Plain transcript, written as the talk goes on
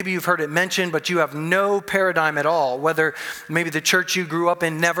Maybe you've heard it mentioned, but you have no paradigm at all, whether maybe the church you grew up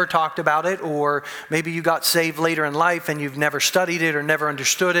in never talked about it, or maybe you got saved later in life and you've never studied it or never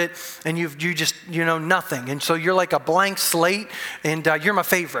understood it, and you just know nothing. And so you're like a blank slate, and you're my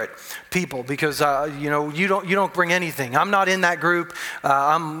favorite people because you don't bring anything. I'm not in that group.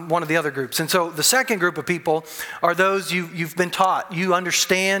 I'm one of the other groups. And so the second group of people are those you've been taught. You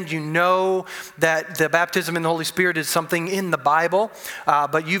understand, you know that the baptism in the Holy Spirit is something in the Bible,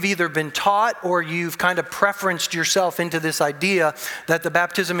 but you've either been taught or you've kind of preferenced yourself into this idea that the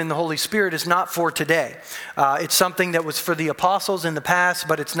baptism in the Holy Spirit is not for today. It's something that was for the apostles in the past,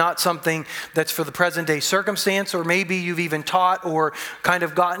 but it's not something that's for the present day circumstance. Or maybe you've even taught or kind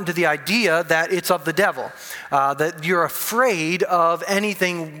of gotten to the idea that it's of the devil, that you're afraid of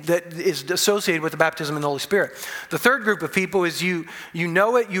anything that is associated with the baptism in the Holy Spirit. The third group of people is you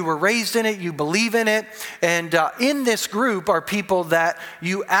know it, you were raised in it, you believe in it, and in this group are people that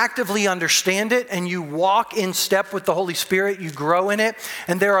you actively understand it and you walk in step with the Holy Spirit, you grow in it.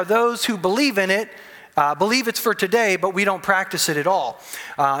 And there are those who believe in it, believe it's for today, but we don't practice it at all.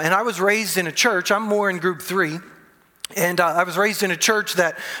 And I was raised in a church, I'm more in group 3. And I was raised in a church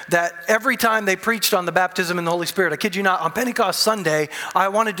that every time they preached on the baptism in the Holy Spirit, I kid you not, on Pentecost Sunday, I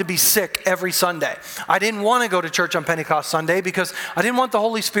wanted to be sick every Sunday. I didn't want to go to church on Pentecost Sunday because I didn't want the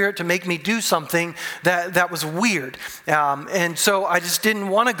Holy Spirit to make me do something that was weird. And so I just didn't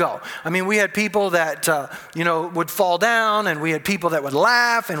want to go. I mean, we had people that, would fall down, and we had people that would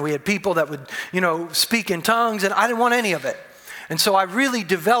laugh, and we had people that would, speak in tongues, and I didn't want any of it. And so I really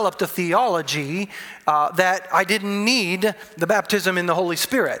developed a theology that I didn't need the baptism in the Holy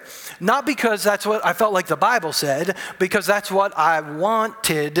Spirit. Not because that's what I felt like the Bible said, because that's what I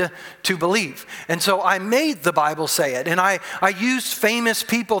wanted to believe. And so I made the Bible say it. And I used famous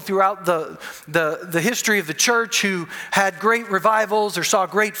people throughout the history of the church who had great revivals or saw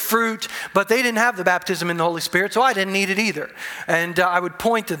great fruit, but they didn't have the baptism in the Holy Spirit, so I didn't need it either. And I would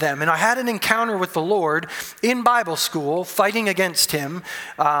point to them. And I had an encounter with the Lord in Bible school, fighting against him,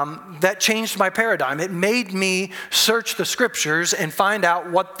 that changed my paradigm. It made me search the scriptures and find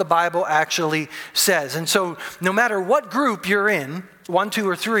out what the Bible actually says. And so no matter what group you're in, 1, 2,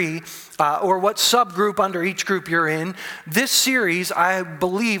 or 3, or what subgroup under each group you're in, this series, I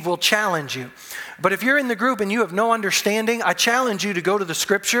believe, will challenge you. But if you're in the group and you have no understanding, I challenge you to go to the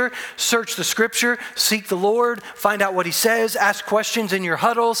scripture, search the scripture, seek the Lord, find out what he says, ask questions in your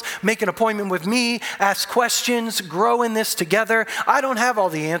huddles, make an appointment with me, ask questions, grow in this together. I don't have all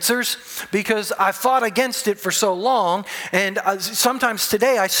the answers because I fought against it for so long, and sometimes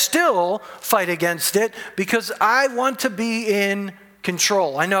today I still fight against it because I want to be in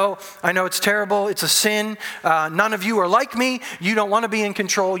control. I know it's terrible. It's a sin. None of you are like me. You don't want to be in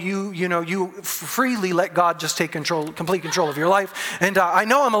control. You freely let God just take control, complete control of your life. And I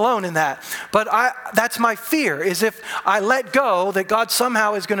know I'm alone in that. But that's my fear, is if I let go, that God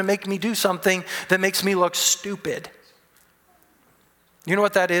somehow is going to make me do something that makes me look stupid. You know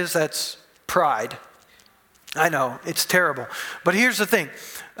what that is? That's pride. I know, it's terrible. But here's the thing.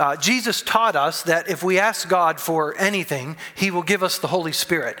 Jesus taught us that if we ask God for anything, he will give us the Holy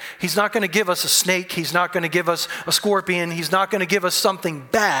Spirit. He's not going to give us a snake. He's not going to give us a scorpion. He's not going to give us something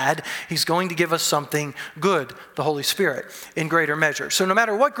bad. He's going to give us something good, the Holy Spirit, in greater measure. So no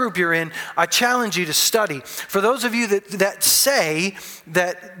matter what group you're in, I challenge you to study. For those of you that say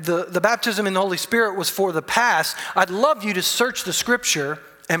that the baptism in the Holy Spirit was for the past, I'd love you to search the scripture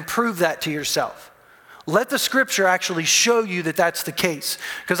and prove that to yourself. Let the scripture actually show you that that's the case.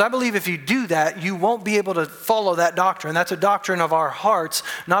 Because I believe if you do that, you won't be able to follow that doctrine. That's a doctrine of our hearts,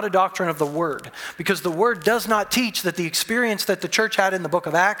 not a doctrine of the Word. Because the Word does not teach that the experience that the church had in the book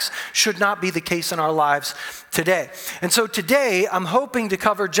of Acts should not be the case in our lives today. And so today, I'm hoping to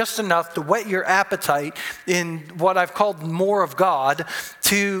cover just enough to whet your appetite in what I've called more of God,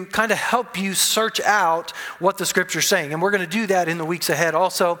 to kind of help you search out what the scripture's saying. And we're going to do that in the weeks ahead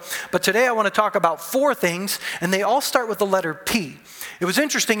also. But today I want to talk about 4 things, and they all start with the letter P. It was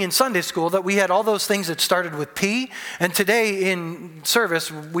interesting in Sunday school that we had all those things that started with P, and today in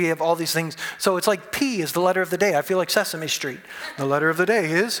service we have all these things. So it's like P is the letter of the day. I feel like Sesame Street. The letter of the day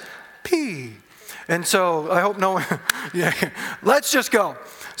is P. And so I hope no one, yeah, let's just go.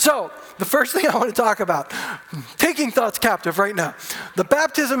 So the first thing I want to talk about, taking thoughts captive right now. The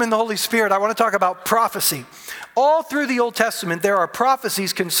baptism in the Holy Spirit, I want to talk about prophecy. All through the Old Testament, there are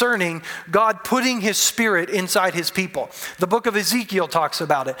prophecies concerning God putting his Spirit inside his people. The book of Ezekiel talks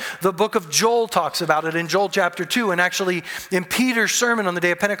about it. The book of Joel talks about it in Joel chapter 2. And actually, in Peter's sermon on the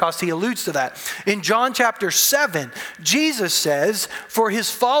day of Pentecost, he alludes to that. In John chapter 7, Jesus says for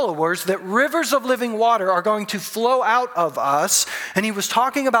his followers that rivers of living water are going to flow out of us. And he was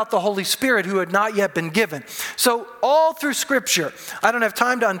talking about the Holy Spirit who had not yet been given. So all through Scripture, I don't have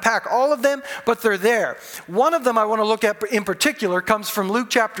time to unpack all of them, but they're there. One of them I want to look at in particular comes from Luke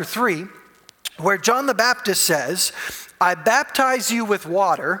chapter 3, where John the Baptist says, I baptize you with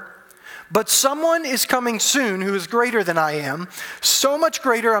water, but someone is coming soon who is greater than I am, so much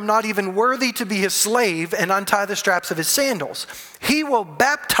greater I'm not even worthy to be his slave and untie the straps of his sandals. He will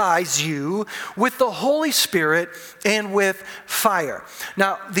baptize you with the Holy Spirit and with fire.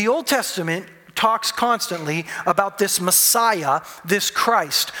 Now, the Old Testament talks constantly about this Messiah, this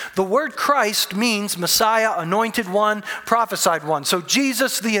Christ. The word Christ means Messiah, anointed one, prophesied one. So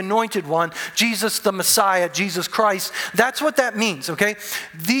Jesus, the anointed one, Jesus, the Messiah, Jesus Christ, that's what that means, okay?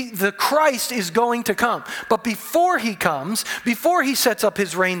 The Christ is going to come. But before he comes, before he sets up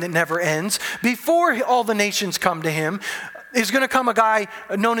his reign that never ends, before all the nations come to him, is going to come a guy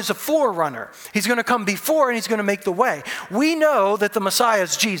known as a forerunner. He's going to come before and he's going to make the way. We know that the Messiah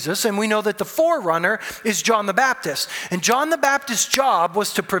is Jesus, and we know that the forerunner is John the Baptist. And John the Baptist's job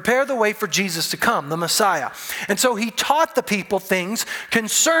was to prepare the way for Jesus to come, the Messiah. And so he taught the people things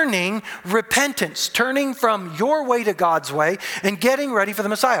concerning repentance, turning from your way to God's way and getting ready for the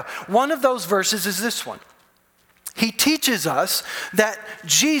Messiah. One of those verses is this one. He teaches us that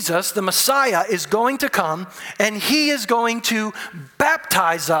Jesus, the Messiah, is going to come and he is going to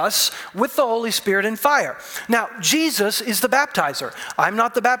baptize us with the Holy Spirit and fire. Now, Jesus is the baptizer. I'm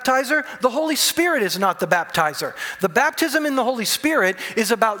not the baptizer. The Holy Spirit is not the baptizer. The baptism in the Holy Spirit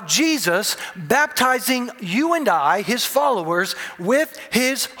is about Jesus baptizing you and I, his followers, with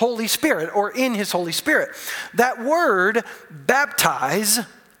his Holy Spirit or in his Holy Spirit. That word, baptize,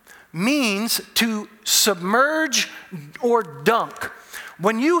 means to submerge or dunk.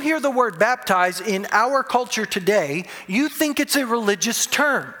 When you hear the word baptize in our culture today, you think it's a religious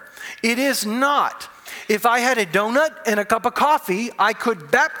term. It is not. If I had a donut and a cup of coffee, I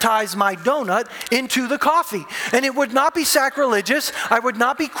could baptize my donut into the coffee. And it would not be sacrilegious. I would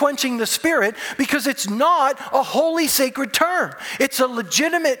not be quenching the Spirit because it's not a holy, sacred term. It's a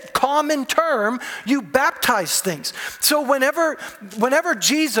legitimate, common term. You baptize things. So whenever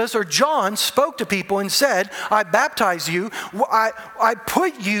Jesus or John spoke to people and said, I baptize you, I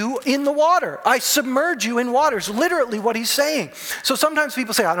put you in the water. I submerge you in water. It's literally what he's saying. So sometimes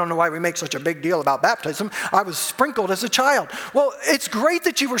people say, I don't know why we make such a big deal about baptism. I was sprinkled as a child. Well, it's great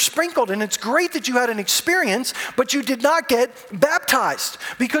that you were sprinkled and it's great that you had an experience, but you did not get baptized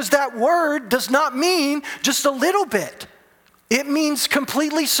because that word does not mean just a little bit. It means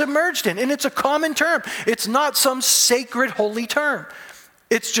completely submerged in, and it's a common term. It's not some sacred, holy term.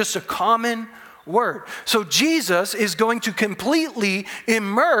 It's just a common word. So Jesus is going to completely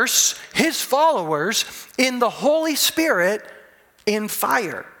immerse his followers in the Holy Spirit in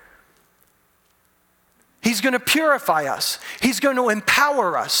fire. He's going to purify us. He's going to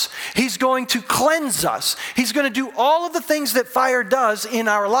empower us. He's going to cleanse us. He's going to do all of the things that fire does in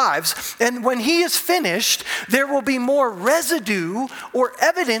our lives. And when he is finished, there will be more residue or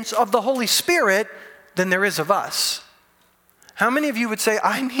evidence of the Holy Spirit than there is of us. How many of you would say,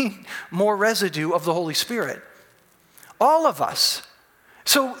 I need more residue of the Holy Spirit? All of us.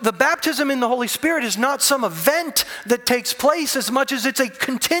 So the baptism in the Holy Spirit is not some event that takes place as much as it's a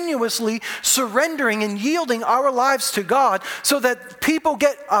continuously surrendering and yielding our lives to God so that people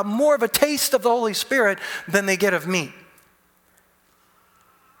get more of a taste of the Holy Spirit than they get of me.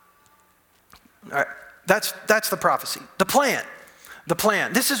 All right, that's the prophecy. The plan.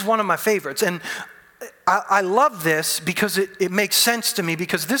 This is one of my favorites. And I love this because it makes sense to me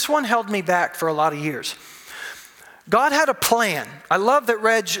because this one held me back for a lot of years. God had a plan. I love that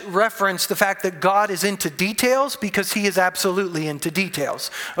Reg referenced the fact that God is into details because he is absolutely into details.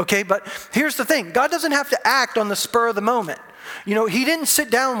 Okay, but here's the thing. God doesn't have to act on the spur of the moment. You know, he didn't sit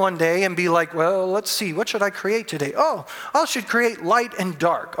down one day and be like, well, let's see, what should I create today? Oh, I should create light and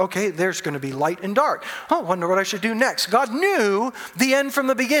dark. Okay, there's going to be light and dark. Oh, wonder what I should do next. God knew the end from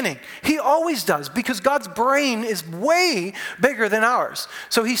the beginning. He always does because God's brain is way bigger than ours.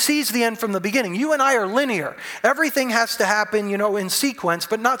 So he sees the end from the beginning. You and I are linear. Everything has to happen, in sequence,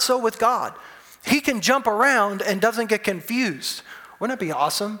 but not so with God. He can jump around and doesn't get confused Wouldn't that be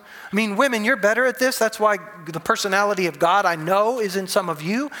awesome? I mean, women, you're better at this. That's why the personality of God, I know, is in some of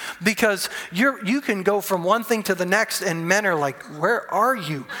you, because you can go from one thing to the next, and men are like, where are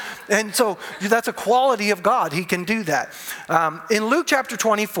you? And so that's a quality of God. He can do that. In Luke chapter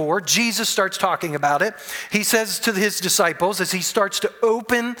 24, Jesus starts talking about it. He says to his disciples, as he starts to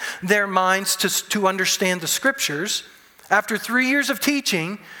open their minds to understand the scriptures, after 3 years of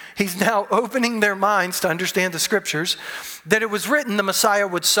teaching, he's now opening their minds to understand the scriptures, that it was written the Messiah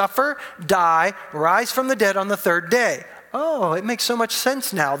would suffer, die, rise from the dead on the third day. Oh, it makes so much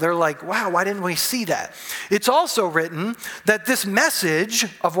sense now. They're like, wow, why didn't we see that? It's also written that this message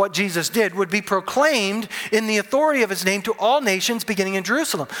of what Jesus did would be proclaimed in the authority of his name to all nations beginning in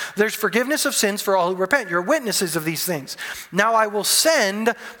Jerusalem. There's forgiveness of sins for all who repent. You're witnesses of these things. Now I will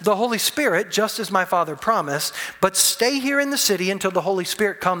send the Holy Spirit just as my Father promised, but stay here in the city until the Holy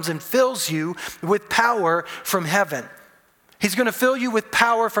Spirit comes and fills you with power from heaven. He's going to fill you with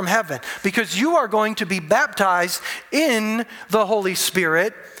power from heaven because you are going to be baptized in the Holy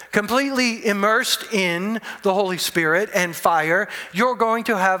Spirit, completely immersed in the Holy Spirit and fire. You're going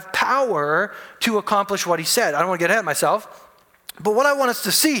to have power to accomplish what he said. I don't want to get ahead of myself. But what I want us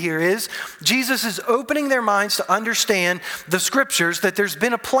to see here is Jesus is opening their minds to understand the scriptures, that there's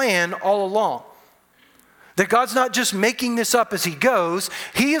been a plan all along. That God's not just making this up as he goes.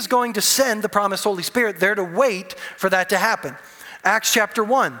 He is going to send the promised Holy Spirit there to wait for that to happen. Acts chapter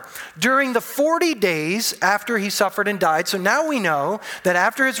 1. During the 40 days after he suffered and died, so now we know that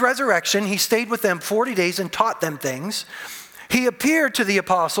after his resurrection, he stayed with them 40 days and taught them things. He appeared to the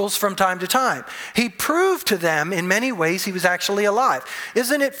apostles from time to time. He proved to them in many ways he was actually alive.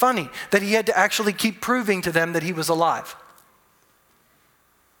 Isn't it funny that he had to actually keep proving to them that he was alive?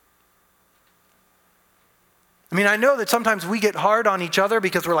 I mean, I know that sometimes we get hard on each other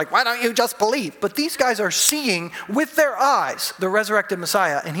because we're like, why don't you just believe? But these guys are seeing with their eyes the resurrected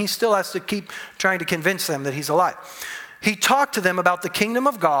Messiah, and he still has to keep trying to convince them that he's alive. He talked to them about the kingdom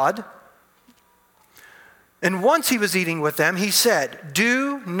of God, and once he was eating with them, he said,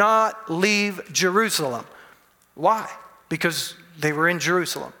 do not leave Jerusalem. Why? Because they were in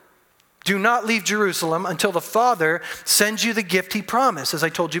Jerusalem. Do not leave Jerusalem until the Father sends you the gift he promised, as I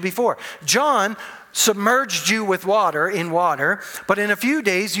told you before. John submerged you with water, but in a few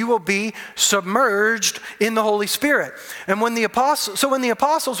days you will be submerged in the Holy Spirit. And when the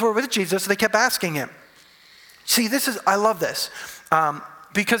apostles were with Jesus, they kept asking him. See, I love this.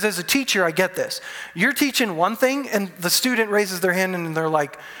 Because as a teacher, I get this. You're teaching one thing, and the student raises their hand, and they're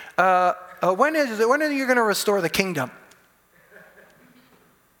like, when are you going to restore the kingdom?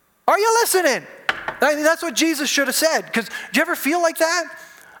 Are you listening? I mean, that's what Jesus should have said. Because do you ever feel like that?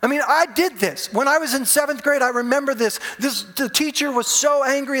 I mean, I did this. When I was in 7th grade, I remember this. The teacher was so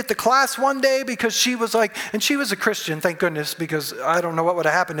angry at the class one day because she was like, and she was a Christian, thank goodness, because I don't know what would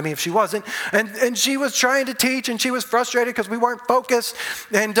have happened to me if she wasn't. And she was trying to teach, and she was frustrated because we weren't focused.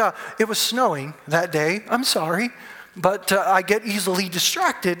 And it was snowing that day. I'm sorry. But I get easily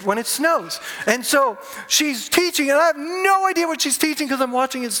distracted when it snows. And so she's teaching, and I have no idea what she's teaching because I'm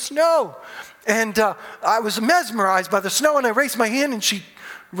watching it snow. And I was mesmerized by the snow, and I raised my hand, and she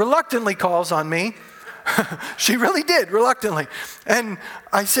reluctantly calls on me. She really did, reluctantly. And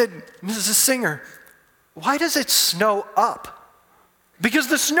I said, Mrs. Singer, why does it snow up? Because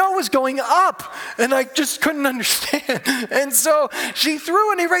the snow was going up, and I just couldn't understand. And so she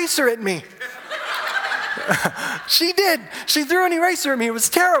threw an eraser at me. She did. She threw an eraser at me. It was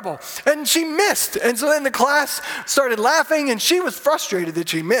terrible. And she missed. And so then the class started laughing, and she was frustrated that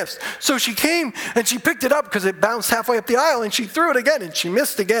she missed. So she came, and she picked it up because it bounced halfway up the aisle, and she threw it again, and she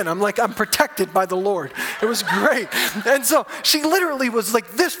missed again. I'm like, I'm protected by the Lord. It was great. And so she literally was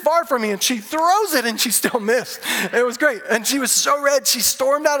like this far from me, and she throws it, and she still missed. It was great. And she was so red, she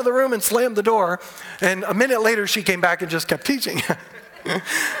stormed out of the room and slammed the door. And a minute later, she came back and just kept teaching.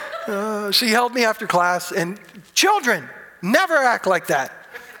 She held me after class, and children never act like that.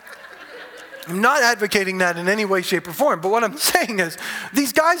 I'm not advocating that in any way, shape, or form, but what I'm saying is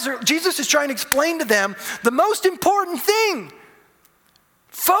these guys Jesus is trying to explain to them the most important thing.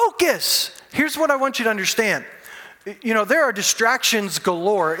 Focus. Here's what I want you to understand. You know, there are distractions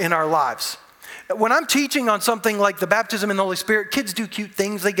galore in our lives. When I'm teaching on something like the baptism in the Holy Spirit, kids do cute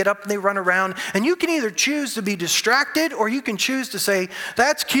things. They get up and they run around. And you can either choose to be distracted or you can choose to say,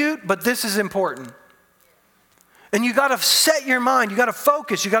 that's cute, but this is important. And you got to set your mind. You got to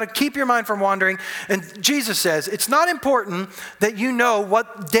focus. You got to keep your mind from wandering. And Jesus says, it's not important that you know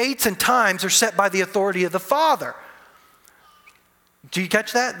what dates and times are set by the authority of the Father. Do you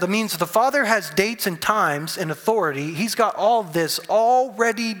catch that? That means the Father has dates and times and authority. He's got all this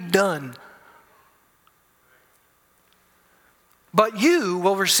already done. But you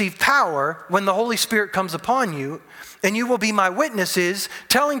will receive power when the Holy Spirit comes upon you, and you will be my witnesses,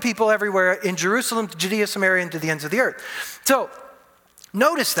 telling people everywhere in Jerusalem, Judea, Samaria, and to the ends of the earth. So,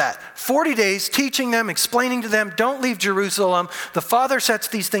 notice that. 40 days teaching them, explaining to them, don't leave Jerusalem. The Father sets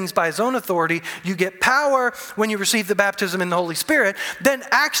these things by his own authority. You get power when you receive the baptism in the Holy Spirit. Then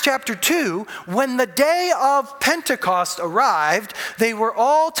Acts chapter 2, when the day of Pentecost arrived, they were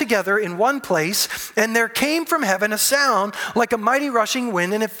all together in one place, and there came from heaven a sound like a mighty rushing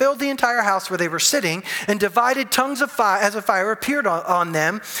wind, and it filled the entire house where they were sitting, and divided tongues of fire as a fire appeared on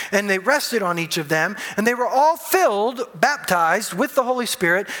them, and they rested on each of them, and they were all filled, baptized with the Holy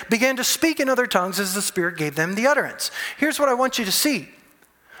Spirit, began to speak in other tongues as the Spirit gave them the utterance. Here's what I want you to see.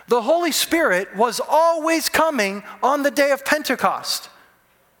 The Holy Spirit was always coming on the day of Pentecost.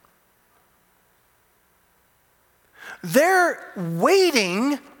 Their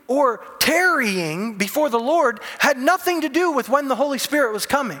waiting or tarrying before the Lord had nothing to do with when the Holy Spirit was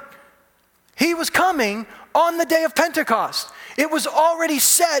coming. He was coming on the day of Pentecost. It was already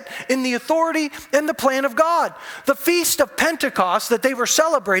set in the authority and the plan of God. The Feast of Pentecost that they were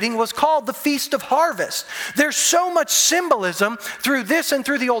celebrating was called the Feast of Harvest. There's so much symbolism through this and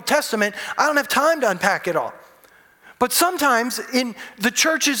through the Old Testament, I don't have time to unpack it all. But sometimes in the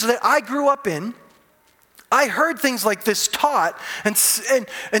churches that I grew up in, I heard things like this taught, and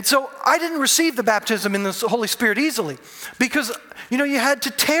so I didn't receive the baptism in the Holy Spirit easily because, you had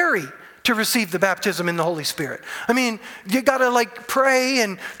to tarry to receive the baptism in the Holy Spirit. I mean, you gotta pray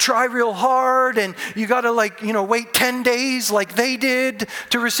and try real hard, and you gotta wait 10 days like they did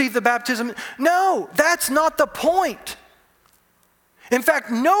to receive the baptism. No, that's not the point. In fact,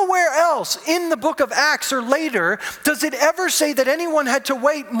 nowhere else in the book of Acts or later does it ever say that anyone had to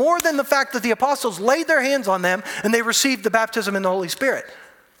wait more than the fact that the apostles laid their hands on them and they received the baptism in the Holy Spirit.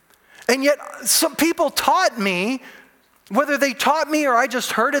 And yet some people taught me, whether they taught me or I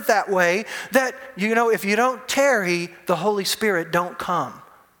just heard it that way, that, if you don't tarry, the Holy Spirit don't come.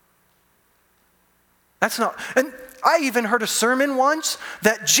 That's not, and I even heard a sermon once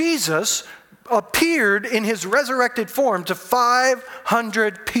that Jesus appeared in his resurrected form to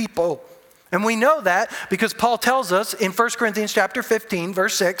 500 people. And we know that because Paul tells us in 1 Corinthians chapter 15,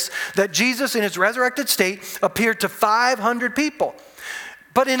 verse 6, that Jesus in his resurrected state appeared to 500 people.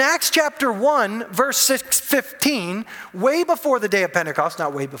 But in Acts chapter 1, verse 15, way before the day of Pentecost,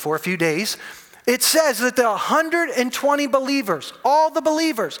 not way before, a few days, it says that the 120 believers, all the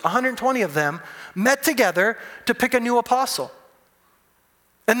believers, 120 of them, met together to pick a new apostle.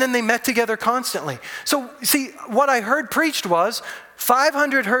 And then they met together constantly. So, see, what I heard preached was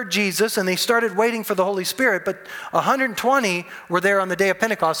 500 heard Jesus and they started waiting for the Holy Spirit, but 120 were there on the day of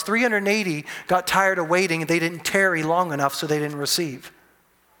Pentecost. 380 got tired of waiting and they didn't tarry long enough, so they didn't receive.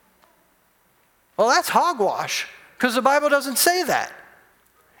 Well, that's hogwash, because the Bible doesn't say that.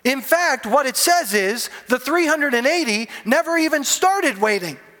 In fact, what it says is the 380 never even started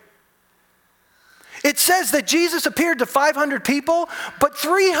waiting. It says that Jesus appeared to 500 people, but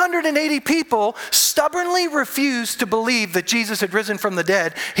 380 people stubbornly refused to believe that Jesus had risen from the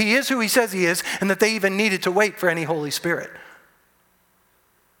dead. He is who he says he is, and that they even needed to wait for any Holy Spirit.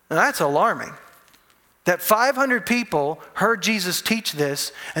 Now, that's alarming. That 500 people heard Jesus teach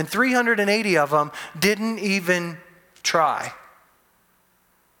this, and 380 of them didn't even try.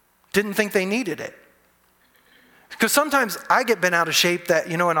 Didn't think they needed it. Because sometimes I get bent out of shape that,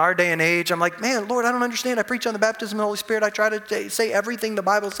 in our day and age, I'm like, man, Lord, I don't understand. I preach on the baptism of the Holy Spirit. I try to say everything the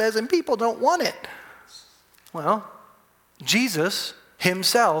Bible says, and people don't want it. Well, Jesus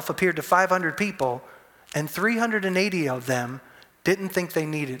himself appeared to 500 people, and 380 of them didn't think they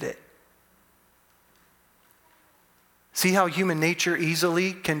needed it. See how human nature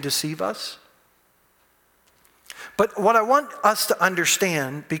easily can deceive us? But what I want us to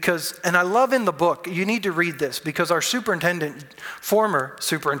understand, and I love in the book, you need to read this, because our former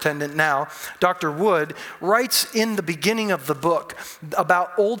superintendent now, Dr. Wood, writes in the beginning of the book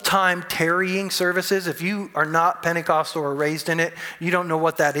about old-time tarrying services. If you are not Pentecostal or raised in it, you don't know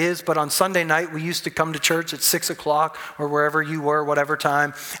what that is, but on Sunday night, we used to come to church at 6 o'clock or wherever you were, whatever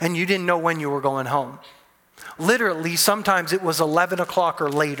time, and you didn't know when you were going home. Literally, sometimes it was 11 o'clock or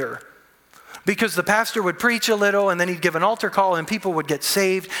later. Because the pastor would preach a little and then he'd give an altar call and people would get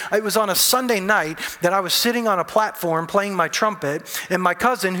saved. It was on a Sunday night that I was sitting on a platform playing my trumpet, and my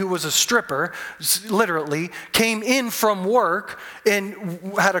cousin, who was a stripper, literally, came in from work and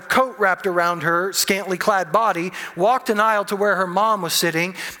had a coat wrapped around her scantily clad body, walked an aisle to where her mom was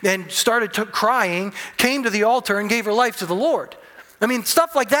sitting and started crying, came to the altar and gave her life to the Lord. I mean,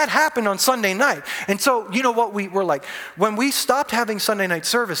 stuff like that happened on Sunday night. And so, you know what we were like? When we stopped having Sunday night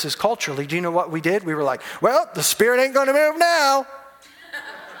services culturally, do you know what we did? We were like, well, the Spirit ain't going to move now.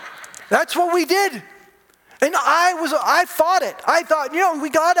 That's what we did. And I fought it. I thought, we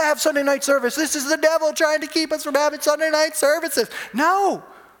got to have Sunday night service. This is the devil trying to keep us from having Sunday night services. No.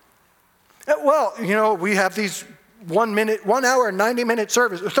 Well, we have these 1 hour and 90-minute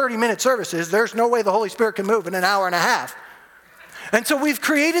service, 30-minute services. There's no way the Holy Spirit can move in an hour and a half. And so we've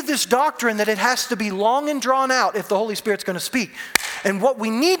created this doctrine that it has to be long and drawn out if the Holy Spirit's going to speak. And what we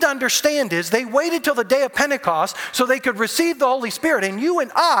need to understand is they waited till the day of Pentecost so they could receive the Holy Spirit. And you and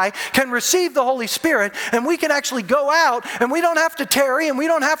I can receive the Holy Spirit, and we can actually go out, and we don't have to tarry, and we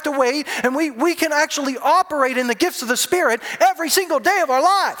don't have to wait, and we can actually operate in the gifts of the Spirit every single day of our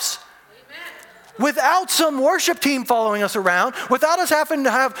lives. Without some worship team following us around, without us having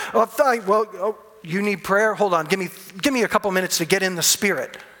to have you need prayer? Hold on, give me a couple minutes to get in the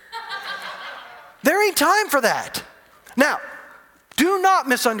Spirit. There ain't time for that. Now, do not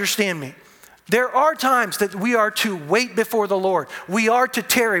misunderstand me. There are times that we are to wait before the Lord. We are to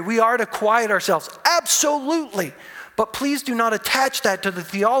tarry. We are to quiet ourselves. Absolutely. But please do not attach that to the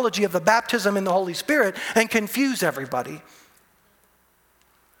theology of the baptism in the Holy Spirit and confuse everybody.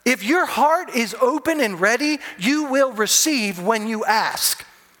 If your heart is open and ready, you will receive when you ask.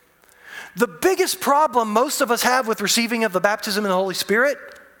 The biggest problem most of us have with receiving of the baptism in the Holy Spirit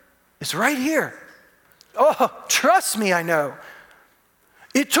is right here. Oh, trust me, I know.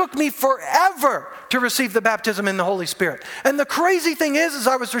 It took me forever to receive the baptism in the Holy Spirit. And the crazy thing is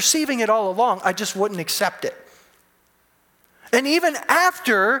I was receiving it all along. I just wouldn't accept it. And even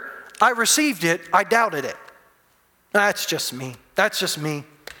after I received it, I doubted it. That's just me.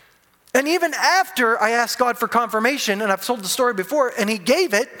 And even after I asked God for confirmation, and I've told the story before, and He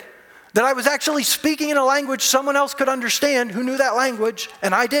gave it, that I was actually speaking in a language someone else could understand who knew that language,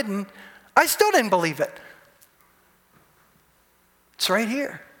 and I didn't, I still didn't believe it. It's right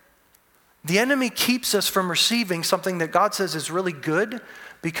here. The enemy keeps us from receiving something that God says is really good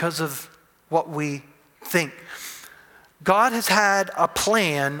because of what we think. God has had a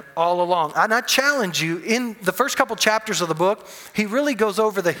plan all along. And I challenge you, in the first couple chapters of the book, he really goes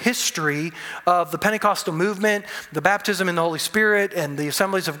over the history of the Pentecostal movement, the baptism in the Holy Spirit, and the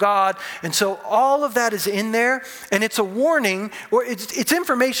Assemblies of God. And so all of that is in there. And it's a warning, or it's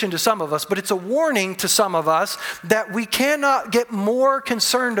information to some of us, but it's a warning to some of us that we cannot get more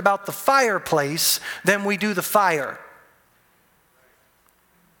concerned about the fireplace than we do the fire.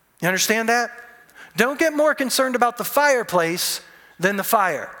 You understand that? Don't get more concerned about the fireplace than the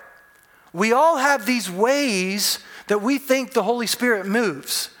fire. We all have these ways that we think the Holy Spirit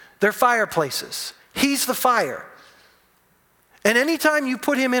moves. They're fireplaces. He's the fire. And anytime you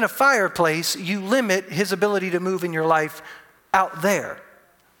put Him in a fireplace, you limit His ability to move in your life out there.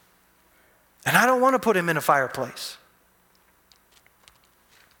 And I don't want to put Him in a fireplace.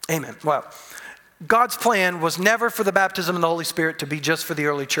 Amen. Well, God's plan was never for the baptism in the Holy Spirit to be just for the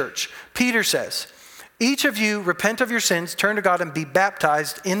early church. Peter says, each of you repent of your sins, turn to God, and be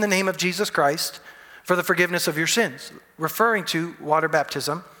baptized in the name of Jesus Christ for the forgiveness of your sins, referring to water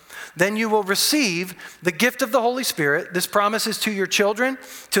baptism. Then you will receive the gift of the Holy Spirit. This promise is to your children,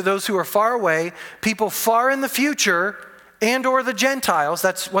 to those who are far away, people far in the future, and or the Gentiles.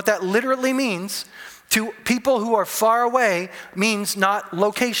 That's what that literally means. To people who are far away means not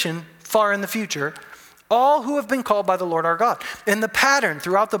location, far in the future. All who have been called by the Lord our God. And the pattern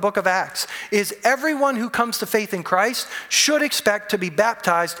throughout the book of Acts is everyone who comes to faith in Christ should expect to be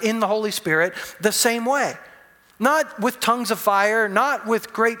baptized in the Holy Spirit the same way. Not with tongues of fire, not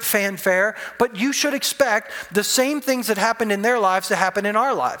with great fanfare, but you should expect the same things that happened in their lives to happen in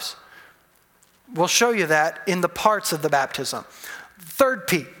our lives. We'll show you that in the parts of the baptism. Third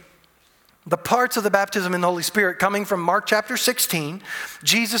P. The parts of the baptism in the Holy Spirit coming from Mark chapter 16.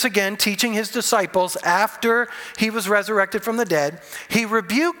 Jesus again teaching his disciples after he was resurrected from the dead. He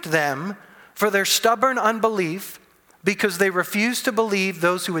rebuked them for their stubborn unbelief because they refused to believe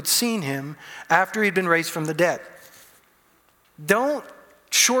those who had seen him after he'd been raised from the dead. Don't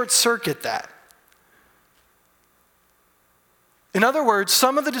short circuit that. In other words,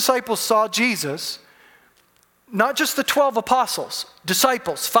 some of the disciples saw Jesus, not just the 12 apostles,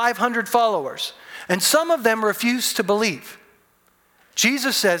 disciples, 500 followers. And some of them refused to believe.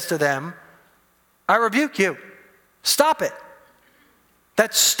 Jesus says to them, I rebuke you. Stop it.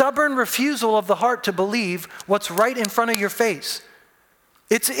 That stubborn refusal of the heart to believe what's right in front of your face.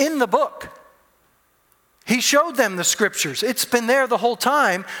 It's in the book. He showed them the scriptures. It's been there the whole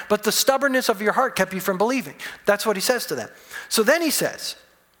time, but the stubbornness of your heart kept you from believing. That's what he says to them. So then he says,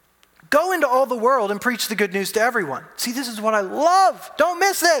 Go into all the world and preach the good news to everyone. See, this is what I love. Don't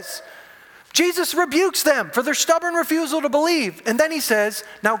miss this. Jesus rebukes them for their stubborn refusal to believe. And then he says,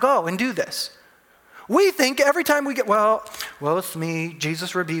 now go and do this. We think every time we get, well, it's me.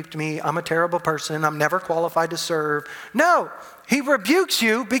 Jesus rebuked me. I'm a terrible person. I'm never qualified to serve. No, he rebukes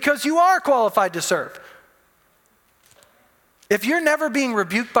you because you are qualified to serve. If you're never being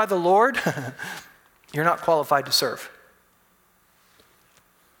rebuked by the Lord, you're not qualified to serve.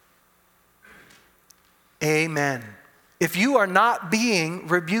 Amen. If you are not being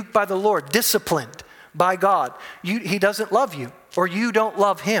rebuked by the Lord, disciplined by God, he doesn't love you, or you don't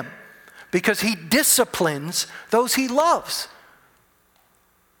love him, because he disciplines those he loves.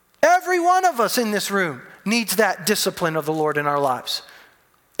 Every one of us in this room needs that discipline of the Lord in our lives.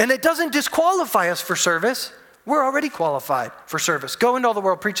 And it doesn't disqualify us for service. We're already qualified for service. Go into all the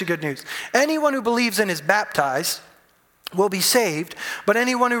world, preach the good news. Anyone who believes and is baptized will be saved, but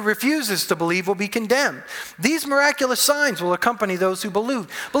anyone who refuses to believe will be condemned. These miraculous signs will accompany those who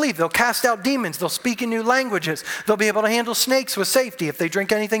believe. They'll cast out demons. They'll speak in new languages. They'll be able to handle snakes with safety. If they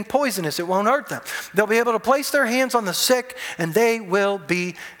drink anything poisonous, it won't hurt them. They'll be able to place their hands on the sick, and they will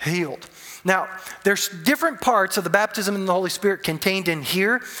be healed. Now, there's different parts of the baptism in the Holy Spirit contained in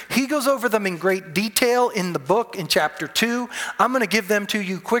here. He goes over them in great detail in the book in chapter 2. I'm going to give them to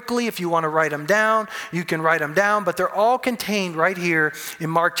you quickly. If you want to write them down, you can write them down, but they're all contained right here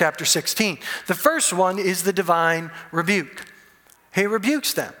in Mark chapter 16. The first one is the divine rebuke. He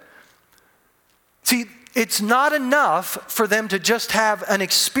rebukes them. See, it's not enough for them to just have an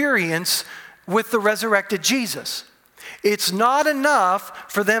experience with the resurrected Jesus. It's not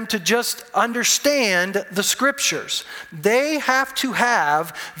enough for them to just understand the scriptures. They have to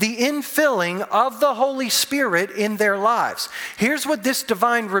have the infilling of the Holy Spirit in their lives. Here's what this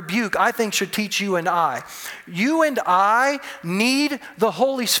divine rebuke, I think, should teach you and I. You and I need the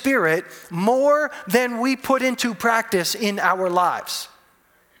Holy Spirit more than we put into practice in our lives.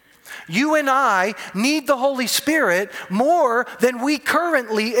 You and I need the Holy Spirit more than we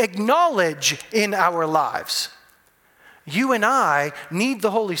currently acknowledge in our lives. You and I need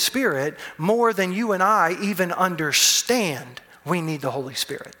the Holy Spirit more than you and I even understand we need the Holy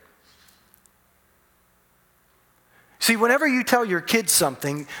Spirit. See, whenever you tell your kids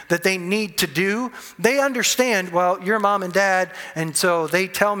something that they need to do, they understand, well, you're mom and dad, and so they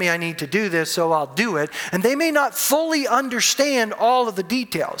tell me I need to do this, so I'll do it. And they may not fully understand all of the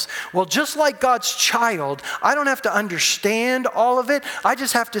details. Well, just like God's child, I don't have to understand all of it. I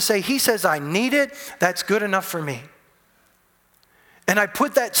just have to say, he says I need it. That's good enough for me. And I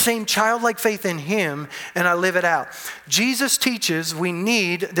put that same childlike faith in him, and I live it out. Jesus teaches we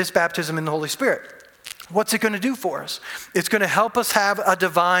need this baptism in the Holy Spirit. What's it going to do for us? It's going to help us have a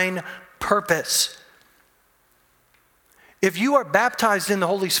divine purpose. If you are baptized in the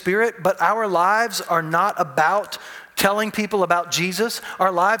Holy Spirit, but our lives are not about telling people about Jesus,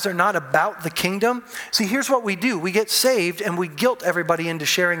 our lives are not about the kingdom, see, here's what we do. We get saved, and we guilt everybody into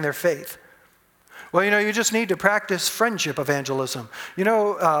sharing their faith. Well, you just need to practice friendship evangelism.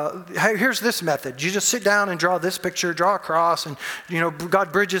 Here's this method. You just sit down and draw this picture, draw a cross, and,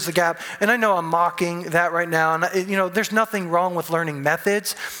 God bridges the gap. And I know I'm mocking that right now. And, there's nothing wrong with learning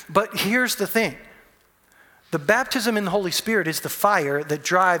methods. But here's the thing. The baptism in the Holy Spirit is the fire that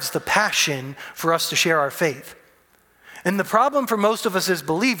drives the passion for us to share our faith. And the problem for most of us as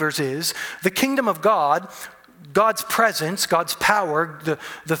believers is the kingdom of God, God's presence, God's power,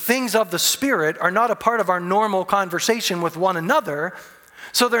 the things of the Spirit are not a part of our normal conversation with one another,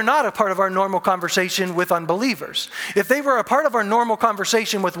 so they're not a part of our normal conversation with unbelievers. If they were a part of our normal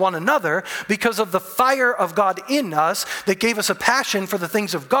conversation with one another because of the fire of God in us that gave us a passion for the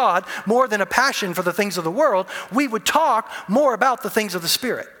things of God more than a passion for the things of the world, we would talk more about the things of the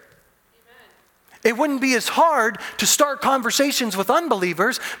Spirit. It wouldn't be as hard to start conversations with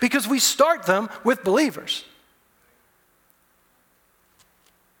unbelievers because we start them with believers.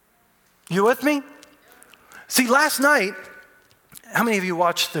 You with me? See, last night, how many of you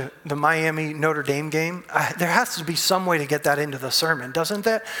watched the Miami Notre Dame game? There has to be some way to get that into the sermon, doesn't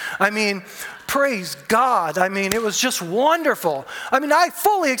there? Praise God. It was just wonderful. I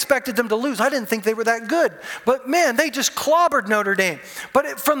fully expected them to lose. I didn't think they were that good. But man, they just clobbered Notre Dame.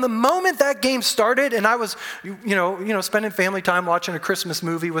 But from the moment that game started, and I was, spending family time watching a Christmas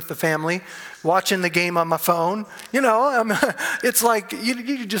movie with the family, watching the game on my phone, it's like,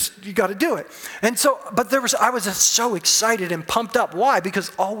 you got to do it. And so, I was just so excited and pumped up. Why?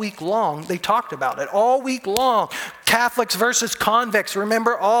 Because all week long, they talked about it. All week long, Catholics versus convicts.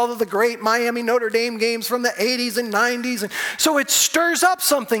 Remember all of the great Miami Notre Dame games from the 80s and 90s. And so it stirs up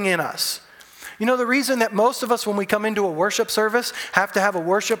something in us. You know the reason that most of us, when we come into a worship service, have to have a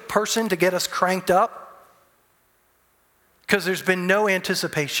worship person to get us cranked up? Because there's been no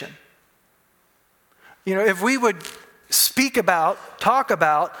anticipation. You know, if we would talk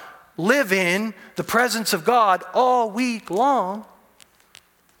about, live in the presence of God all week long,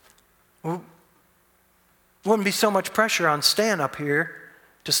 wouldn't be so much pressure on Stan up here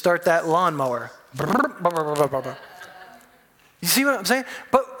to start that lawnmower. You see what I'm saying?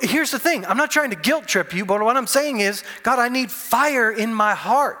 But here's the thing. I'm not trying to guilt trip you, but what I'm saying is, God, I need fire in my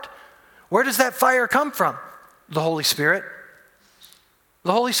heart. Where does that fire come from? The Holy Spirit.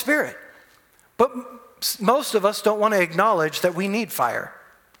 The Holy Spirit. But most of us don't want to acknowledge that we need fire.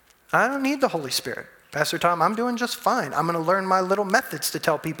 I don't need the Holy Spirit. Pastor Tom, I'm doing just fine. I'm going to learn my little methods to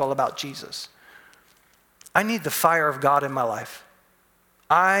tell people about Jesus. I need the fire of God in my life.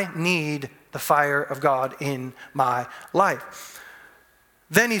 I need the fire of God in my life.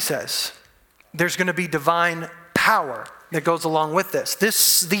 Then he says, there's going to be divine power that goes along with this.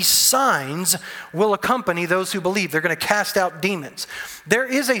 These signs will accompany those who believe. They're going to cast out demons. There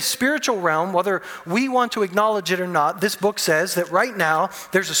is a spiritual realm, whether we want to acknowledge it or not. This book says that right now,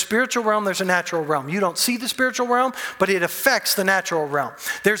 there's a spiritual realm, there's a natural realm. You don't see the spiritual realm, but it affects the natural realm.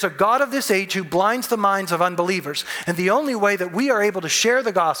 There's a God of this age who blinds the minds of unbelievers. And the only way that we are able to share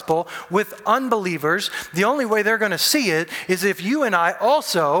the gospel with unbelievers, the only way they're going to see it, is if you and I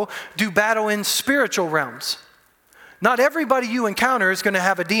also do battle in spiritual realms. Not everybody you encounter is going to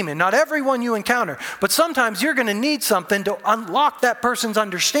have a demon. Not everyone you encounter. But sometimes you're going to need something to unlock that person's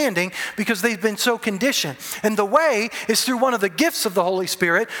understanding because they've been so conditioned. And the way is through one of the gifts of the Holy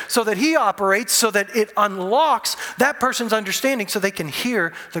Spirit so that he operates so that it unlocks that person's understanding so they can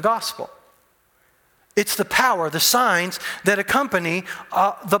hear the gospel. It's the power, the signs that accompany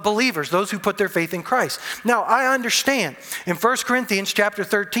the believers, those who put their faith in Christ. Now, I understand. In 1 Corinthians chapter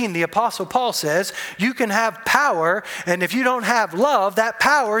 13, the Apostle Paul says, you can have power, and if you don't have love, that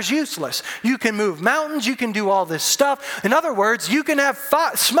power is useless. You can move mountains, you can do all this stuff. In other words, you can have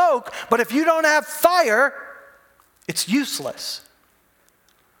smoke, but if you don't have fire, it's useless.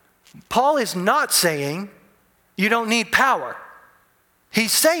 Paul is not saying you don't need power.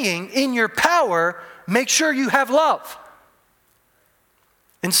 He's saying in your power, make sure you have love.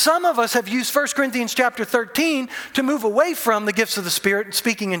 And some of us have used 1 Corinthians chapter 13 to move away from the gifts of the Spirit and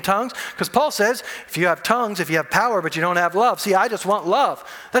speaking in tongues, because Paul says, if you have tongues, if you have power, but you don't have love, see, I just want love.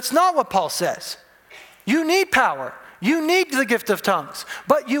 That's not what Paul says. You need power. You need the gift of tongues,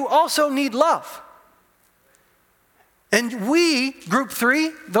 but you also need love. And we, group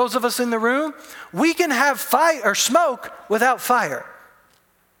 3, those of us in the room, we can have fire or smoke without fire.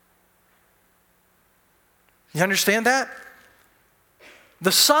 You understand that?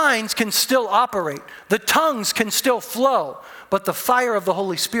 The signs can still operate. The tongues can still flow. But the fire of the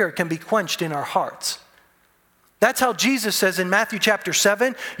Holy Spirit can be quenched in our hearts. That's how Jesus says in Matthew chapter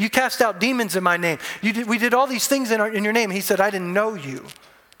 7, you cast out demons in my name. We did all these things in your name. He said, I didn't know you.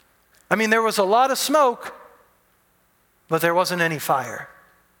 I mean, there was a lot of smoke, but there wasn't any fire.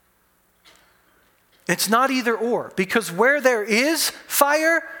 It's not either or. Because where there is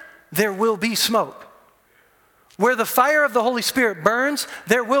fire, there will be smoke. Where the fire of the Holy Spirit burns,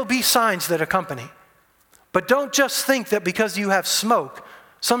 there will be signs that accompany. But don't just think that because you have smoke,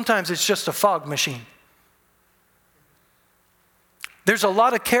 sometimes it's just a fog machine. There's a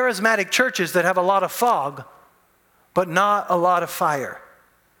lot of charismatic churches that have a lot of fog, but not a lot of fire.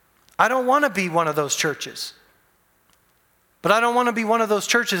 I don't want to be one of those churches. But I don't want to be one of those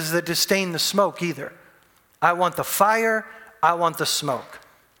churches that disdain the smoke either. I want the fire, I want the smoke.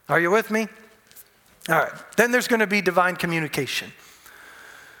 Are you with me? All right, then there's going to be divine communication.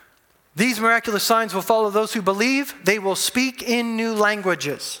 These miraculous signs will follow those who believe. They will speak in new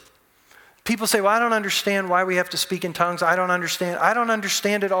languages. People say, well, I don't understand why we have to speak in tongues. I don't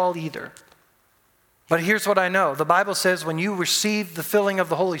understand it all either. But here's what I know. The Bible says when you receive the filling of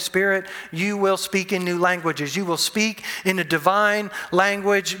the Holy Spirit, you will speak in new languages. You will speak in a divine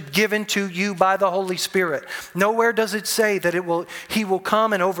language given to you by the Holy Spirit. Nowhere does it say that He will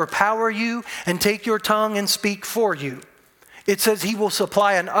come and overpower you and take your tongue and speak for you. It says He will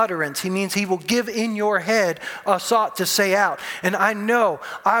supply an utterance. He means He will give in your head a thought to say out. And I know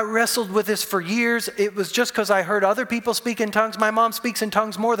I wrestled with this for years. It was just because I heard other people speak in tongues. My mom speaks in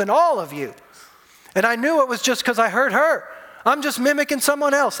tongues more than all of you. And I knew it was just because I heard her. I'm just mimicking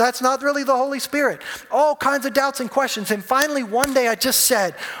someone else. That's not really the Holy Spirit. All kinds of doubts and questions. And finally, one day I just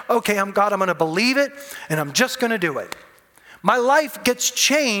said, okay, God, I'm going to believe it, and I'm just going to do it. My life gets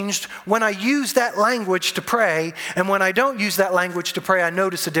changed when I use that language to pray, and when I don't use that language to pray, I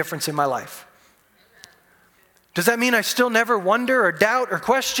notice a difference in my life. Does that mean I still never wonder or doubt or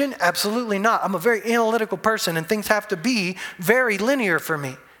question? Absolutely not. I'm a very analytical person, and things have to be very linear for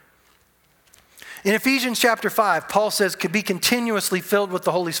me. In Ephesians chapter 5, Paul says, "Could be continuously filled with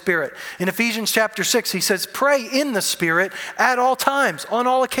the Holy Spirit." In Ephesians chapter 6, he says, "Pray in the Spirit at all times, on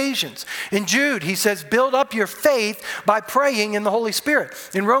all occasions." In Jude, he says, "Build up your faith by praying in the Holy Spirit."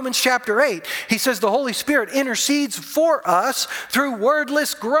 In Romans chapter 8, he says, "The Holy Spirit intercedes for us through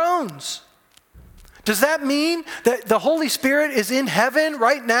wordless groans." Does that mean that the Holy Spirit is in heaven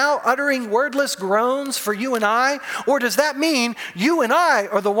right now uttering wordless groans for you and I? Or does that mean you and I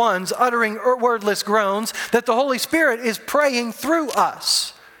are the ones uttering wordless groans, that the Holy Spirit is praying through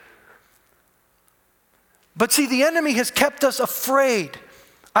us? But see, the enemy has kept us afraid.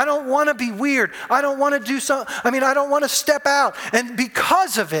 I don't want to be weird. I don't want to do something. I don't want to step out. And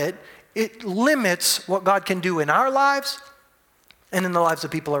because of it, it limits what God can do in our lives and in the lives of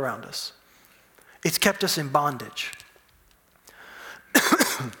people around us. It's kept us in bondage.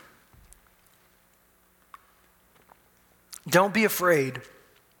 Don't be afraid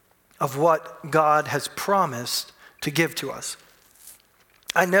of what God has promised to give to us.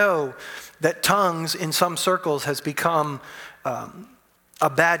 I know that tongues in some circles has become a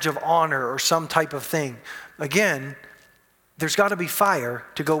badge of honor or some type of thing. Again, there's got to be fire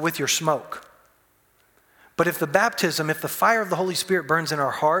to go with your smoke. But if the fire of the Holy Spirit burns in our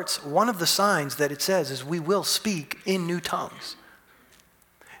hearts, one of the signs that it says is we will speak in new tongues.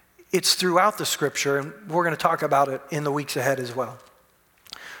 It's throughout the scripture, and we're going to talk about it in the weeks ahead as well.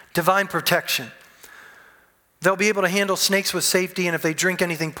 Divine protection. They'll be able to handle snakes with safety, and if they drink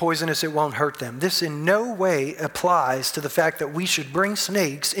anything poisonous, it won't hurt them. This in no way applies to the fact that we should bring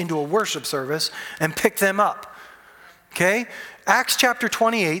snakes into a worship service and pick them up. Okay? Acts chapter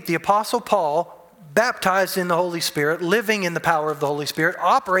 28, the Apostle Paul, baptized in the Holy Spirit, living in the power of the Holy Spirit,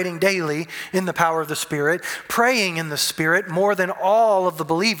 operating daily in the power of the Spirit, praying in the Spirit more than all of the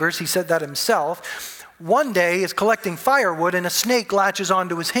believers. He said that himself. One day is collecting firewood and a snake latches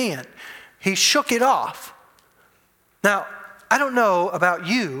onto his hand. He shook it off. Now, I don't know about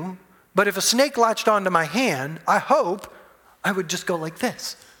you, but if a snake latched onto my hand, I hope I would just go like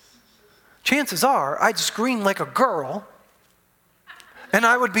this. Chances are I'd scream like a girl. And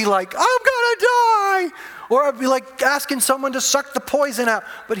I would be like, "I'm gonna die!" Or I'd be like asking someone to suck the poison out.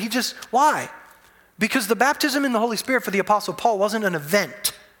 But why? Because the baptism in the Holy Spirit for the Apostle Paul wasn't an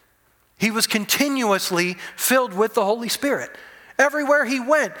event. He was continuously filled with the Holy Spirit. Everywhere he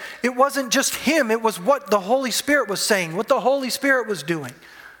went, it wasn't just him, it was what the Holy Spirit was saying, what the Holy Spirit was doing.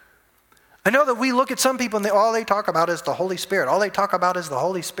 I know that we look at some people and all they talk about is the Holy Spirit. All they talk about is the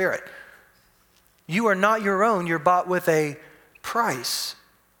Holy Spirit. You are not your own, you're bought with a price.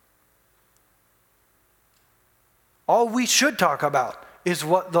 All we should talk about is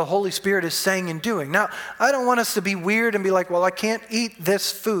what the Holy Spirit is saying and doing. Now, I don't want us to be weird and be like, "Well, I can't eat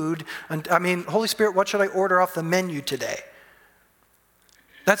this food." Holy Spirit, what should I order off the menu today?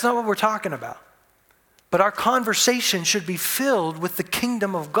 That's not what we're talking about. But our conversation should be filled with the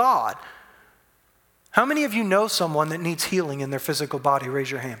kingdom of God. How many of you know someone that needs healing in their physical body?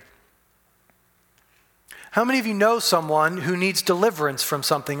 Raise your hand. How many of you know someone who needs deliverance from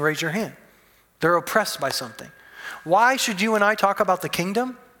something? Raise your hand. They're oppressed by something. Why should you and I talk about the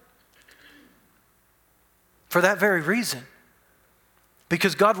kingdom? For that very reason.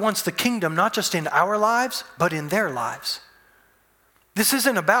 Because God wants the kingdom not just in our lives, but in their lives. This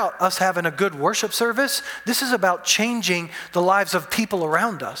isn't about us having a good worship service. This is about changing the lives of people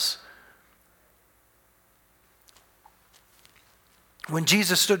around us. When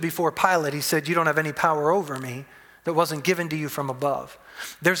Jesus stood before Pilate, he said, "You don't have any power over me that wasn't given to you from above."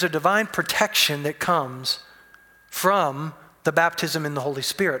 There's a divine protection that comes from the baptism in the Holy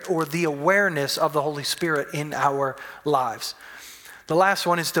Spirit, or the awareness of the Holy Spirit in our lives. The last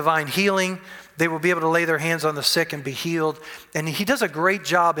one is divine healing. They will be able to lay their hands on the sick and be healed. And he does a great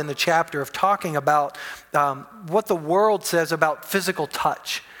job in the chapter of talking about what the world says about physical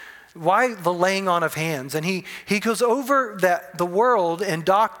touch. Why the laying on of hands? And he goes over that the world and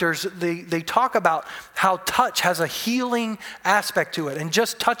doctors, they talk about how touch has a healing aspect to it. And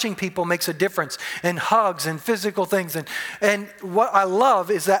just touching people makes a difference. And hugs and physical things. And what I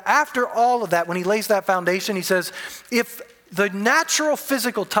love is that after all of that, when he lays that foundation, he says, if the natural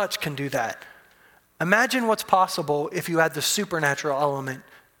physical touch can do that, imagine what's possible if you add the supernatural element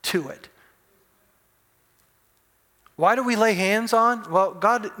to it. Why do we lay hands on? Well,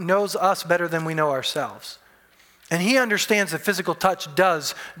 God knows us better than we know ourselves. And he understands that physical touch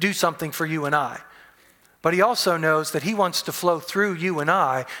does do something for you and I. But he also knows that he wants to flow through you and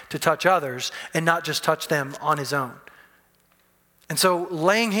I to touch others and not just touch them on his own. And so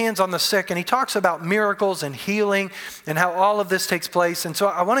laying hands on the sick, and he talks about miracles and healing and how all of this takes place. And so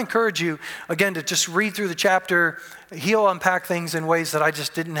I want to encourage you, again, to just read through the chapter. He'll unpack things in ways that I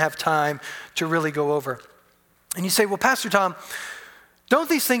just didn't have time to really go over. And you say, well, Pastor Tom, don't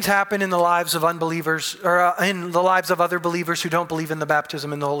these things happen in the lives of unbelievers or in the lives of other believers who don't believe in the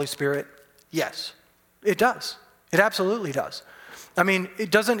baptism in the Holy Spirit? Yes, it does. It absolutely does. I mean,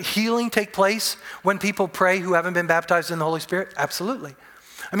 doesn't healing take place when people pray who haven't been baptized in the Holy Spirit? Absolutely.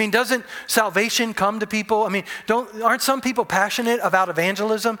 I mean, doesn't salvation come to people? I mean, aren't some people passionate about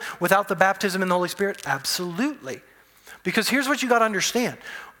evangelism without the baptism in the Holy Spirit? Absolutely. Because here's what you got to understand.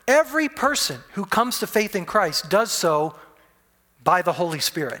 Every person who comes to faith in Christ does so by the Holy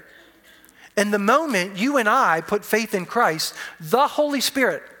Spirit. And the moment you and I put faith in Christ, the Holy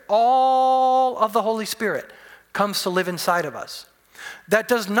Spirit, all of the Holy Spirit, comes to live inside of us. That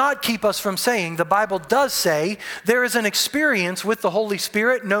does not keep us from saying, the Bible does say, there is an experience with the Holy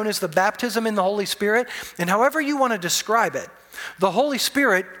Spirit known as the baptism in the Holy Spirit. And however you want to describe it, the Holy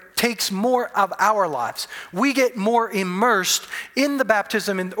Spirit takes more of our lives. We get more immersed in the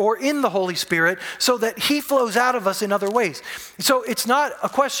baptism or in the Holy Spirit so that he flows out of us in other ways. So it's not a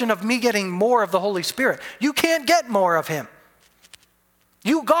question of me getting more of the Holy Spirit. You can't get more of him.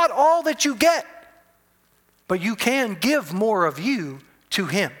 You got all that you get. But you can give more of you to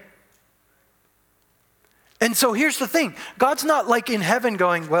him. And so here's the thing. God's not like in heaven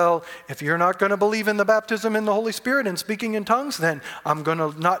going, well, if you're not going to believe in the baptism in the Holy Spirit and speaking in tongues, then I'm going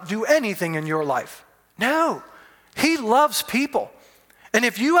to not do anything in your life. No. He loves people. And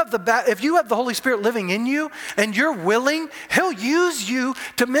if you have the Holy Spirit living in you and you're willing, he'll use you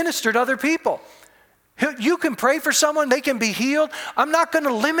to minister to other people. You can pray for someone, they can be healed. I'm not going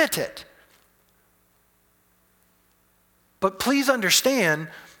to limit it. But please understand,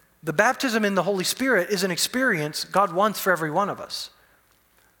 the baptism in the Holy Spirit is an experience God wants for every one of us.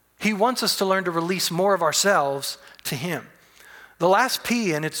 He wants us to learn to release more of ourselves to him. The last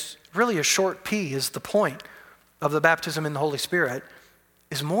P, and it's really a short P, is the point of the baptism in the Holy Spirit,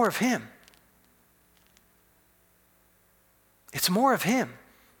 is more of him. It's more of him.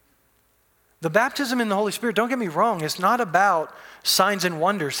 The baptism in the Holy Spirit, don't get me wrong, is not about signs and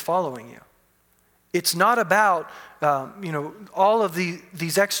wonders following you. It's not about, all of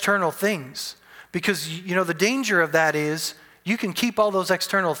these external things. Because, the danger of that is you can keep all those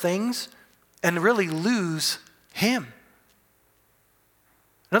external things and really lose him.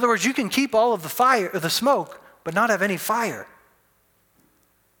 In other words, you can keep all of the smoke, but not have any fire.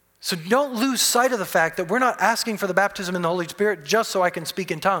 So don't lose sight of the fact that we're not asking for the baptism in the Holy Spirit just so I can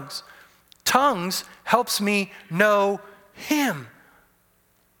speak in tongues. Tongues helps me know him.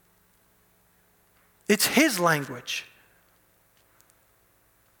 It's his language.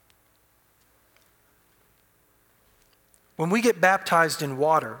 When we get baptized in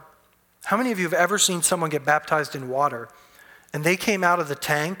water, how many of you have ever seen someone get baptized in water and they came out of the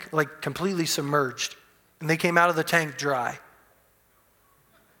tank like completely submerged and they came out of the tank dry?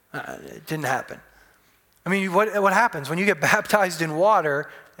 It didn't happen. I mean, what happens when you get baptized in water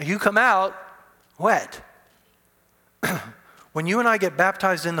and you come out wet? When you and I get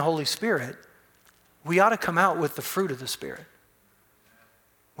baptized in the Holy Spirit, we ought to come out with the fruit of the Spirit.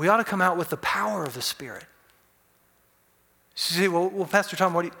 We ought to come out with the power of the Spirit. So you say, well, Pastor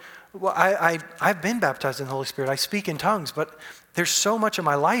Tom, I've been baptized in the Holy Spirit. I speak in tongues, but there's so much of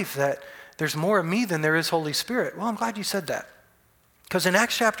my life that there's more of me than there is Holy Spirit. Well, I'm glad you said that. Because in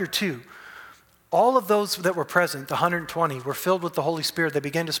Acts chapter 2, all of those that were present, the 120, were filled with the Holy Spirit. They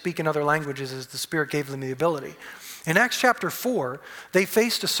began to speak in other languages as the Spirit gave them the ability. In Acts chapter 4, they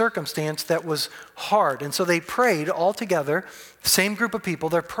faced a circumstance that was hard. And so they prayed all together, same group of people,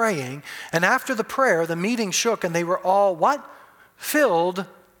 they're praying. And after the prayer, the meeting shook and they were all what? Filled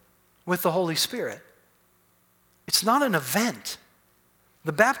with the Holy Spirit. It's not an event.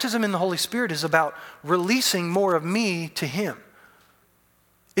 The baptism in the Holy Spirit is about releasing more of me to him.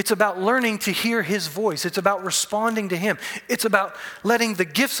 It's about learning to hear his voice. It's about responding to him. It's about letting the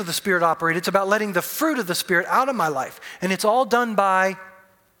gifts of the Spirit operate. It's about letting the fruit of the Spirit out of my life. And it's all done by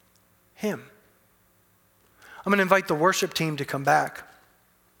him. I'm going to invite the worship team to come back.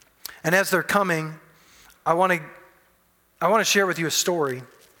 And as they're coming, I want to share with you a story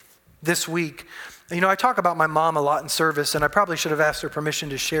this week. I talk about my mom a lot in service, and I probably should have asked her permission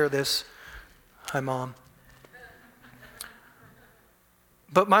to share this. Hi, Mom.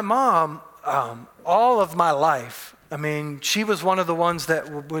 But my mom, all of my life, she was one of the ones that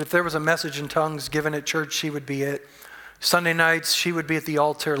if there was a message in tongues given at church, she would be it. Sunday nights, she would be at the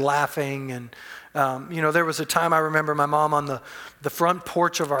altar laughing. And, there was a time I remember my mom on the front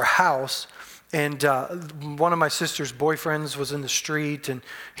porch of our house, And one of my sister's boyfriends was in the street, and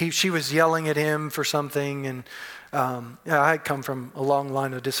she was yelling at him for something. And I come from a long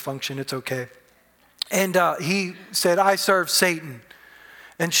line of dysfunction. It's okay. And he said, "I serve Satan."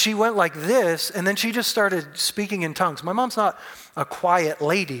 And she went like this, and then she just started speaking in tongues. My mom's not a quiet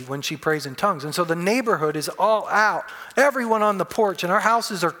lady when she prays in tongues. And so the neighborhood is all out, everyone on the porch, and our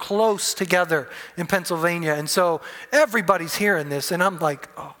houses are close together in Pennsylvania. And so everybody's hearing this, and I'm like,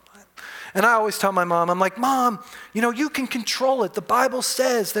 oh. And I always tell my mom, I'm like, "Mom, you can control it. The Bible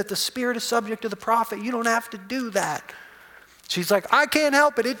says that the spirit is subject to the prophet. You don't have to do that." She's like, "I can't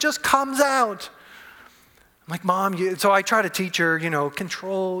help it. It just comes out." I'm like, "Mom," so I try to teach her,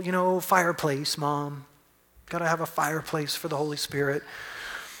 control, fireplace, Mom. Got to have a fireplace for the Holy Spirit.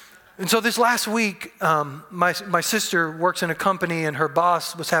 And so this last week, my sister works in a company, and her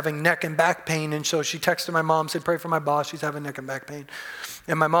boss was having neck and back pain. And so she texted my mom, said, "Pray for my boss. She's having neck and back pain."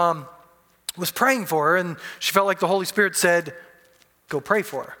 And my mom was praying for her, and she felt like the Holy Spirit said, "Go pray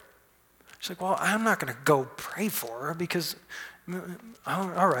for her." She's like, "Well, I'm not going to go pray for her because..."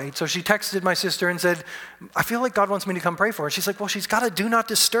 All right. So she texted my sister and said, "I feel like God wants me to come pray for her." She's like, "Well, she's got a do not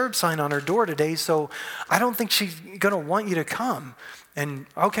disturb sign on her door today, so I don't think she's going to want you to come." And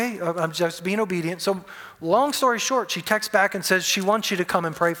okay, I'm just being obedient. So long story short, she texts back and says she wants you to come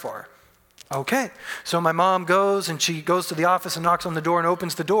and pray for her. Okay. So my mom goes, and she goes to the office and knocks on the door and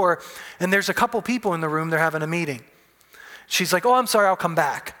opens the door, and there's a couple people in the room. They're having a meeting. She's like, "Oh, I'm sorry, I'll come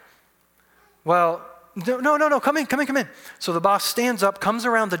back." Well, no, come in. So the boss stands up, comes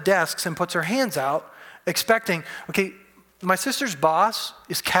around the desks, and puts her hands out, expecting, okay, my sister's boss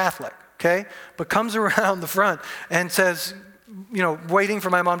is Catholic, okay, but comes around the front and says, waiting for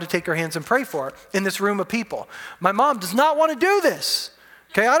my mom to take her hands and pray for her in this room of people. My mom does not want to do this.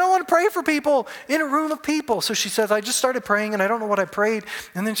 Okay, I don't want to pray for people in a room of people. So she says, "I just started praying, and I don't know what I prayed."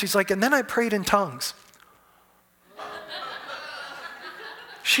 And then she's like, "And then I prayed in tongues."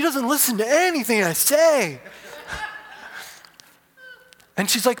 She doesn't listen to anything I say. And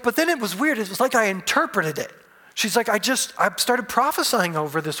she's like, "But then it was weird. It was like I interpreted it." She's like, I started prophesying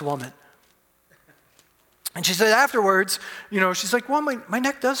over this woman. And she said afterwards, she's like, "Well, my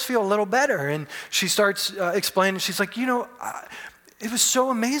neck does feel a little better." And she starts explaining. She's like, "It was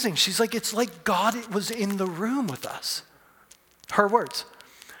so amazing." She's like, "It's like God was in the room with us." Her words.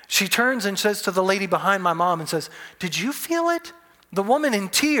 She turns and says to the lady behind my mom and says, "Did you feel it?" The woman in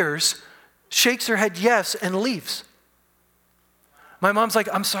tears shakes her head yes and leaves. My mom's like,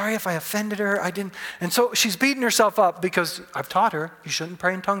 "I'm sorry if I offended her. I didn't." And so she's beating herself up because I've taught her you shouldn't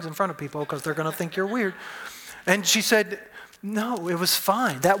pray in tongues in front of people because they're going to think you're weird. And she said, "No, it was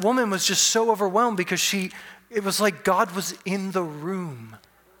fine." That woman was just so overwhelmed because it was like God was in the room.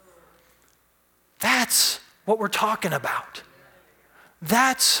 That's what we're talking about.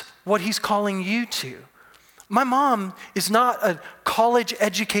 That's what he's calling you to. My mom is not a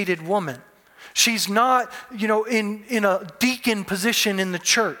college-educated woman. She's not, in a deacon position in the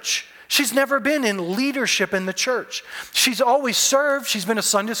church. She's never been in leadership in the church. She's always served. She's been a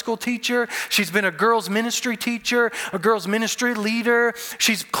Sunday school teacher. She's been a girls' ministry teacher, a girls' ministry leader.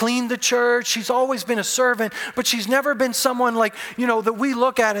 She's cleaned the church. She's always been a servant, but she's never been someone like, that we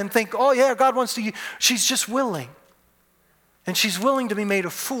look at and think, "Oh yeah, God wants to." She's just willing. And she's willing to be made a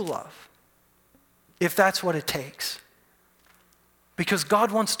fool of, if that's what it takes. Because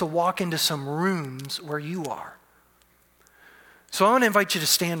God wants to walk into some rooms where you are. So I want to invite you to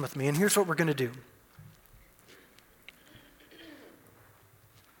stand with me, and here's what we're going to do.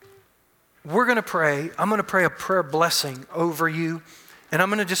 We're going to pray. I'm going to pray a prayer blessing over you, and I'm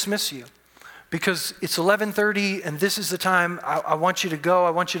going to dismiss you. Because it's 11:30, and this is the time I want you to go.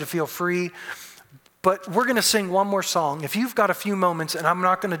 I want you to feel free. But we're going to sing one more song. If you've got a few moments, and I'm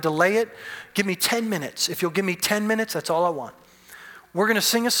not going to delay it, give me 10 minutes. If you'll give me 10 minutes, that's all I want. We're going to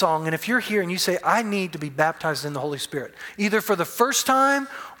sing a song, and if you're here and you say, "I need to be baptized in the Holy Spirit," either for the first time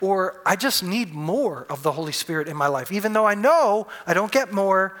or I just need more of the Holy Spirit in my life. Even though I know I don't get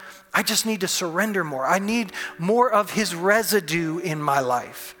more, I just need to surrender more. I need more of his residue in my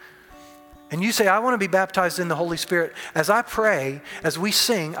life. And you say, "I want to be baptized in the Holy Spirit." As I pray, as we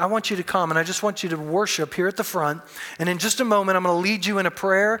sing, I want you to come and I just want you to worship here at the front. And in just a moment, I'm going to lead you in a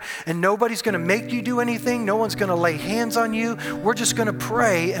prayer, and nobody's going to make you do anything. No one's going to lay hands on you. We're just going to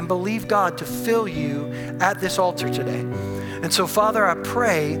pray and believe God to fill you at this altar today. And so, Father, I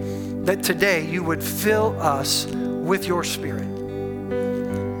pray that today you would fill us with your Spirit.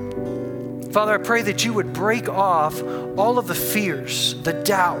 Father, I pray that you would break off all of the fears, the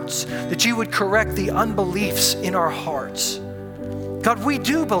doubts, that you would correct the unbeliefs in our hearts. God, we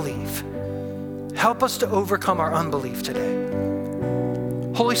do believe. Help us to overcome our unbelief today.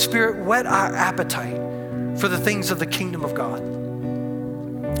 Holy Spirit, whet our appetite for the things of the kingdom of God.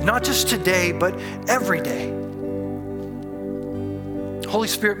 Not just today, but every day. Holy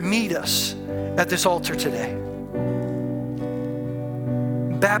Spirit, meet us at this altar today.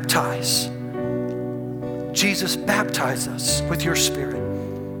 Baptize. Jesus, baptize us with your Spirit.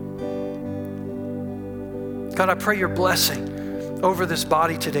 God, I pray your blessing over this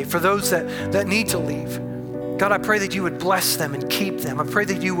body today. For those that need to leave, God, I pray that you would bless them and keep them. I pray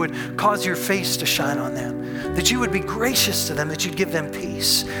that you would cause your face to shine on them, that you would be gracious to them, that you'd give them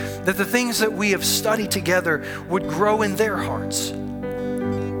peace, that the things that we have studied together would grow in their hearts.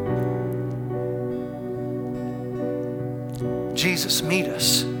 Jesus, meet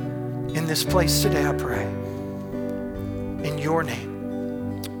us in this place today, I pray. In your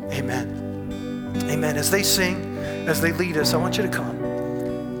name, amen. Amen. As they sing, as they lead us, I want you to come.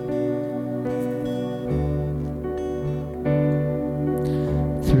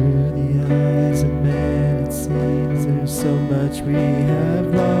 Through the eyes of man, it seems there's so much we have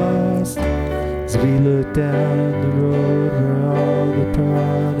lost. As we look down the road where all the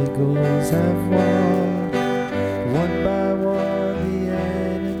prodigals have walked,